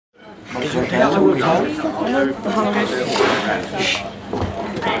Also,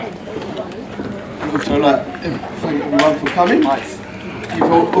 like, thank everyone for coming.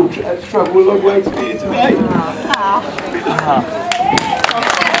 You've all travelled a long way to be here today.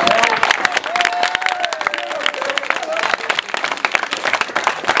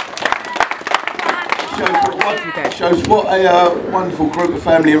 Shows what a wonderful group of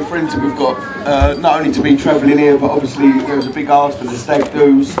family and friends that we've got. Not only to be travelling here, but obviously there was a big ask for the stag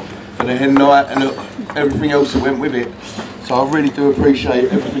do's, for the hen night, and everything else that went with it. So I really do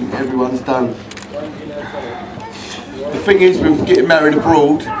appreciate everything that everyone's done. The thing is, with getting married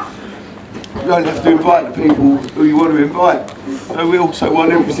abroad, you don't have to invite the people who you want to invite. So we also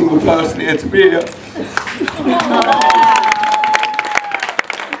want every single person here to be here.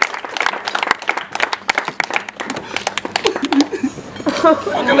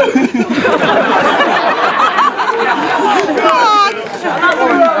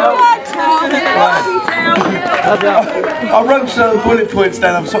 I wrote some bullet points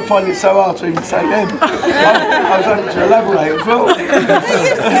down. I'm finding it so hard to even say them. I was able to elaborate as well.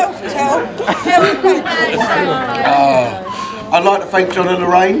 I'd like to thank John and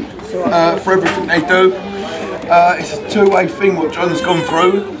Lorraine for everything they do. It's a two-way thing what John's gone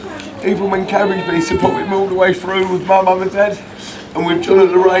through. Even when Carrie's been supporting me all the way through with my mum and dad, and with John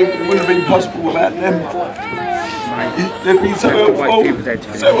and Lorraine, it wouldn't have been possible without them. They've been so helpful,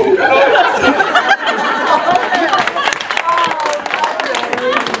 so organised.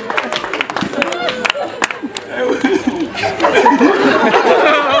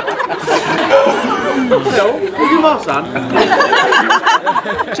 Hello, are you my son?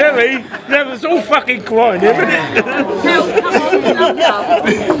 Terry, that was all fucking crying, isn't it?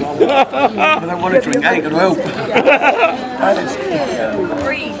 I don't want to drink, I ain't going to help.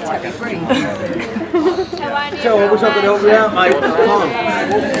 Breathe, Terry, breathe. Joe, I wish I could help you out, mate.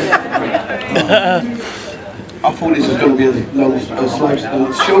 I thought this was going to be a long,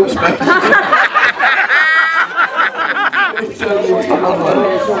 short space.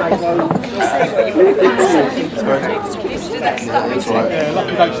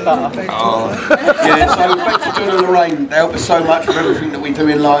 Yeah, so back to John and Lorraine. They help us so much with everything that we do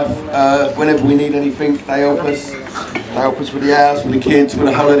in life. Whenever we need anything, they help us. They help us with the house, with the kids, with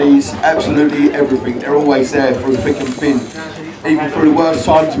the holidays, absolutely everything. They're always there through thick and thin. Even through the worst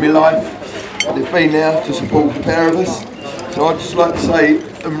times of my life, they've been there to support the pair of us. So I'd just like to say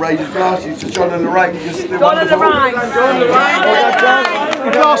and raise your glasses to John and Lorraine, because they're wonderful. John and Lorraine.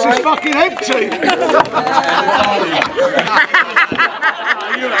 The glass is fucking empty.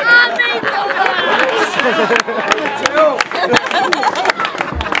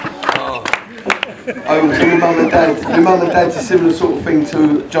 Over to your mum and dad. Your mum and dad's a similar sort of thing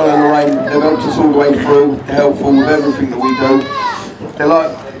to John and Lorraine. They've helped us all the way through. They're helpful with everything that we do. They're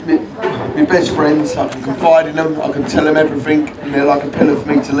like my best friends. I can confide in them, I can tell them everything, and they're like a pillar for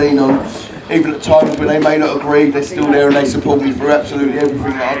me to lean on. Even at times when they may not agree, they're still there and they support me through absolutely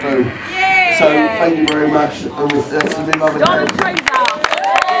everything that I do. So thank you very much. And that's to my mum and dad.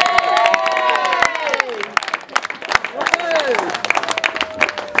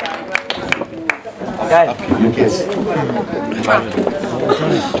 Okay. I'll give you a kiss.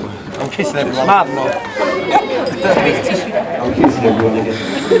 I'm kissing everyone. Mad, no? I'm kissing everyone again.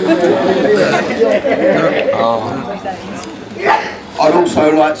 I'd also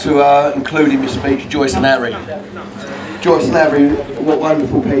like to include in my speech Joyce and Harry. Joyce and Harry, what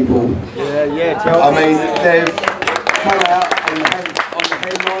wonderful people. Yeah, I mean, they've come out on the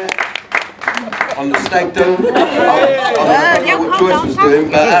hen night, on the stag do. I don't know what Joyce was doing,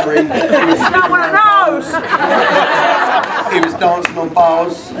 but Harry, he was dancing on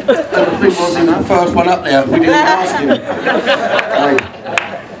bars, and the thing was, he was the first one up there. We didn't ask him.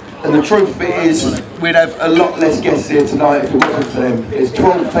 And the truth of it is, we'd have a lot less guests here tonight if it wasn't for them. There's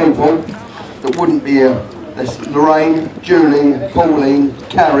 12 people that wouldn't be here. There's Lorraine, Julie, Pauline,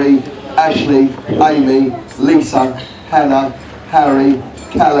 Carrie, Ashley, Amy, Lisa, Hannah, Harry,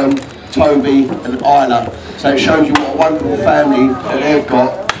 Callum, Toby and Isla. So it shows you what a wonderful family that they've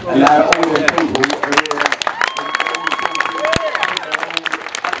got, and how all those people are here.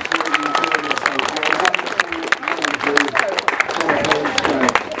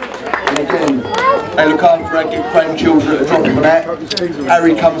 They look after our grandchildren at the drop of an hat.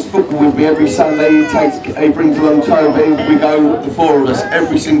 Harry comes football with me every Sunday. He brings along Toby. We go, the four of us,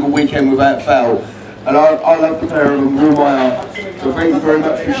 every single weekend without fail. And I love the pair of them with all my heart. So thank you very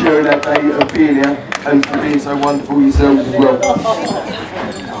much for sharing that day of being here and for being so wonderful yourselves as well.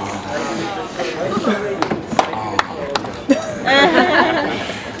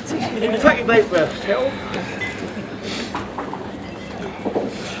 Take a deep breath, Phil.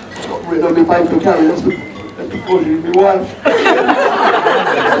 got written on my paper, Carrie, that's before she was my wife.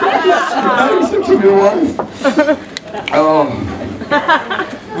 No, he said to my wife. Oh.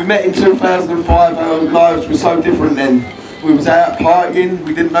 We met in 2005, our lives were so different then. We was out partying,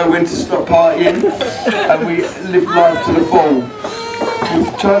 we didn't know when to stop partying, and we lived life to the full.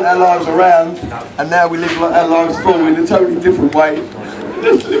 We've turned our lives around, and now we live our lives full in a totally different way.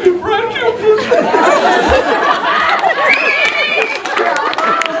 Let's live in for our children.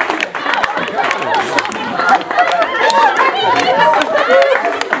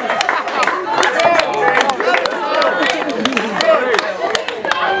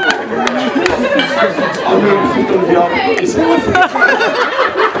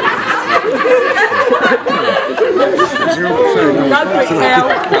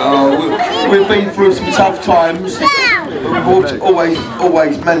 We've been through some tough times, but we've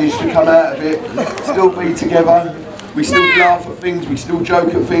always managed to come out of it, still be together, we still laugh at things, we still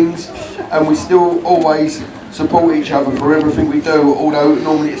joke at things, and we still always support each other for everything we do, although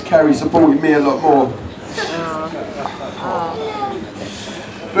normally it's Carrie supporting me a lot more.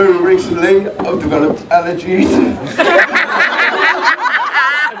 Very recently, I've developed allergies.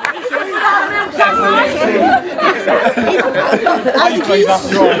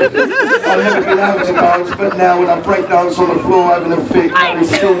 I've never been able to dance, but now when I break dance on the floor having a fit,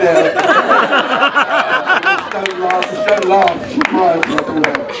 it's still there. Don't laugh, she cries when I do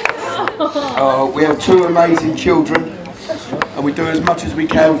that. We have 2 amazing children, and we do as much as we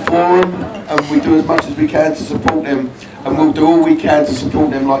can for them, and we do as much as we can to support them, and we'll do all we can to support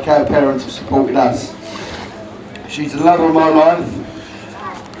them like our parents have supported us. She's the love of my life,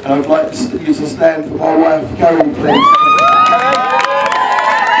 and I'd like you to stand for my wife, Carrie, please.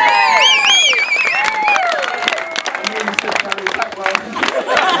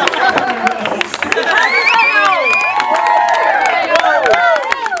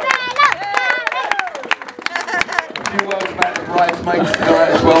 Bridesmaids tonight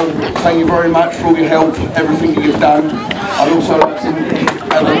as well. Thank you very much for all your help, everything that you've done. I'd also like to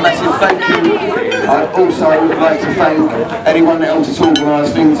have a massive thank you. I'd also like to thank anyone that helped us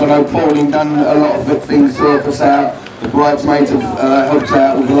organise things. I know Pauline done a lot of the things to help us out. The bridesmaids have helped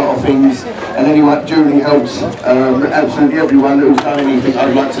out with a lot of things. And anyone, Julie helps, absolutely everyone who's done anything.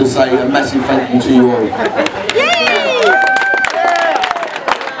 I'd like to say a massive thank you to you all.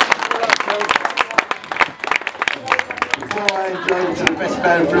 To the best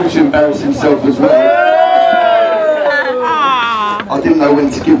man for him to embarrass himself as well. I didn't know when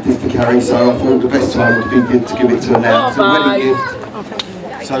to give this to Carrie, so I thought the best time would be good to give it to her now. It's a wedding gift.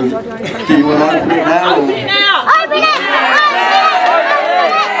 So, do you want to open it now? Or? Open it now! Open it!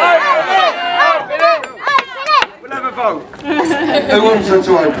 Open it! We'll have a vote. Who wants her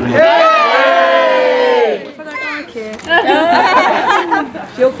to open it? Yay! If I don't like it.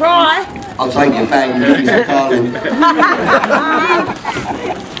 She'll cry. I'll take your bang and give you some Carlin. No.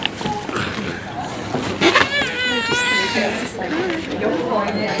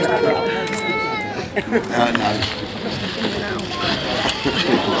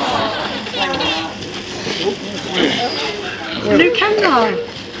 New camera.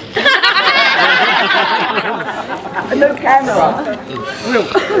 A new camera.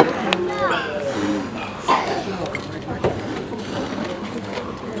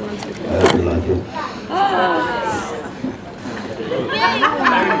 Like it.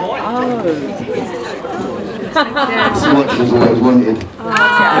 It's as much as I always wanted.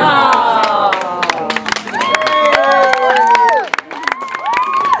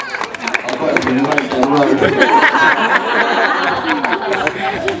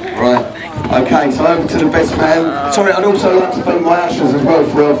 Right, okay, so over to the best man. Sorry, I'd also like to thank my ushers as well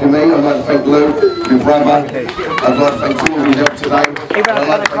for helping me. I'd like to thank Luke, my brother. I'd like to thank all of you help today. I'd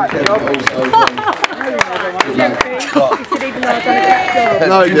like to thank Kevin also.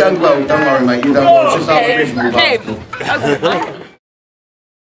 No, you done well, don't worry mate, you done well. It's just our original.